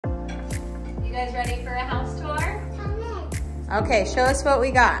You guys ready for a house tour? Okay, show us what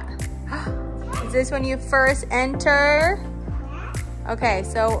we got. Is this when you first enter? Okay,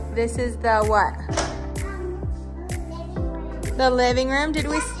 so this is the what? The living room.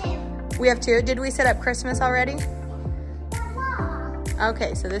 We have two. Did we set up Christmas already?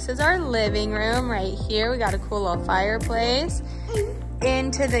 Okay, so this is our living room right here. We got a cool little fireplace.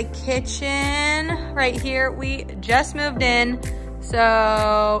 Into the kitchen right here. We just moved in,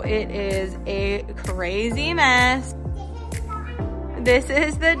 so it is a crazy mess. This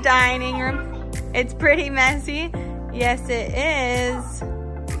is the dining room. It's pretty messy. Yes, it is. All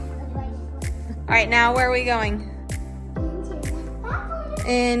right, now where are we going?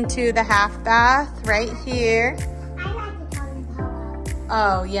 Into the half bath right here.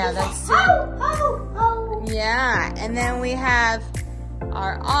 Oh yeah, that's it. Yeah, and then we have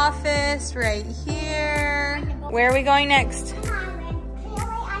our office right here. Where are we going next?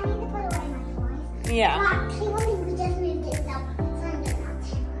 Yeah.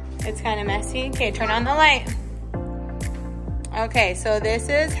 It's kind of messy. Okay, turn on the light. Okay, so this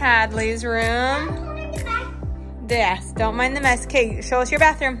is Hadley's room. Yes, don't mind the mess. Okay, show us your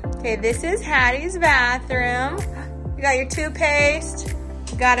bathroom. Okay, this is Hattie's bathroom. You got your toothpaste,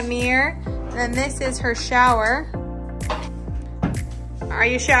 you got a mirror, and then this is her shower. Are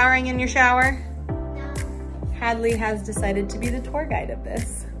you showering in your shower? No. Hadley has decided to be the tour guide of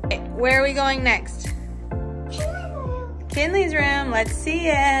this. Okay, where are we going next? Kinley's room, let's see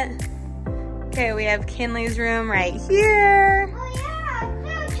it. Okay, we have Kinley's room right here. Oh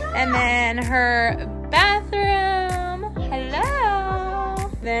yeah, and then her bathroom, hello.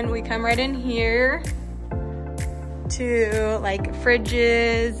 Then we come right in here to like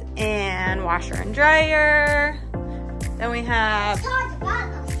fridges and washer and dryer. Then we have,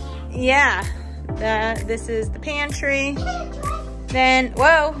 yeah, this is the pantry. Then,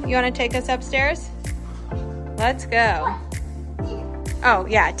 whoa, you wanna take us upstairs? Let's go. Oh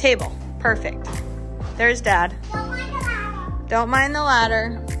yeah, table, perfect. There's Dad. Don't mind the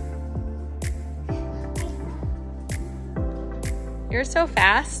ladder. You're so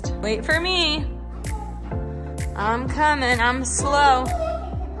fast. Wait for me. I'm coming, I'm slow.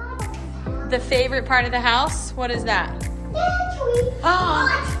 The favorite part of the house, what is that? Oh,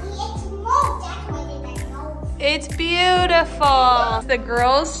 it's beautiful. It's the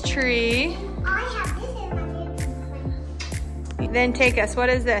girls' tree. Then take us, what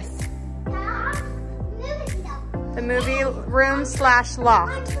is this? The movie room /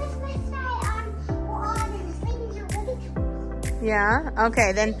 loft. Yeah,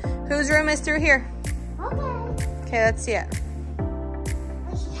 okay, then whose room is through here? Okay, let's see it.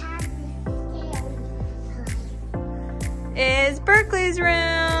 Is Berkeley's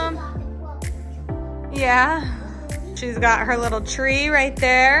room. Yeah, she's got her little tree right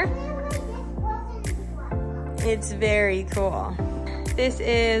there. It's very cool. This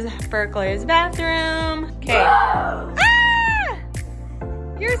is Berkeley's bathroom. Okay. Ah!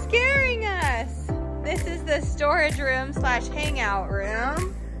 You're scaring us. This is the storage room / hangout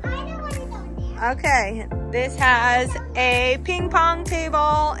room. Okay, this has a ping pong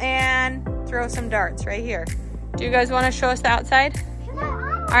table and throw some darts right here. Do you guys want to show us the outside?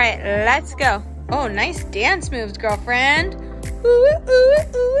 All right, let's go. Oh, nice dance moves, girlfriend. Ooh, ooh,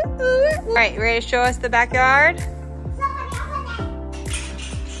 ooh, ooh. All right, you ready to show us the backyard?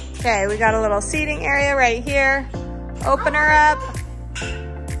 Okay, we got a little seating area right here. Open her up.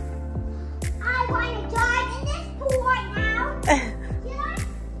 I want to dive in this pool right now.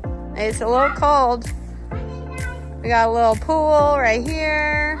 It's a little cold. We got a little pool right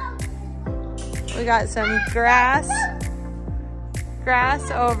here. We got some grass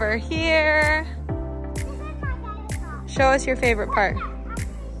over here. Show us your favorite part.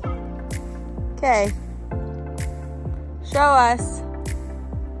 Okay. Show us.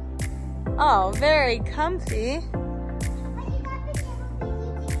 Oh, very comfy.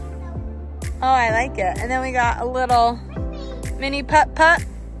 Oh, I like it. And then we got a little mini putt-putt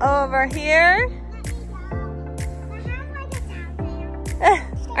over here.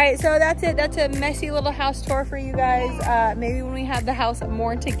 All right, so that's it. That's a messy little house tour for you guys. Maybe when we have the house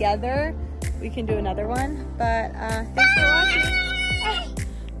more together, we can do another one. But thanks for watching.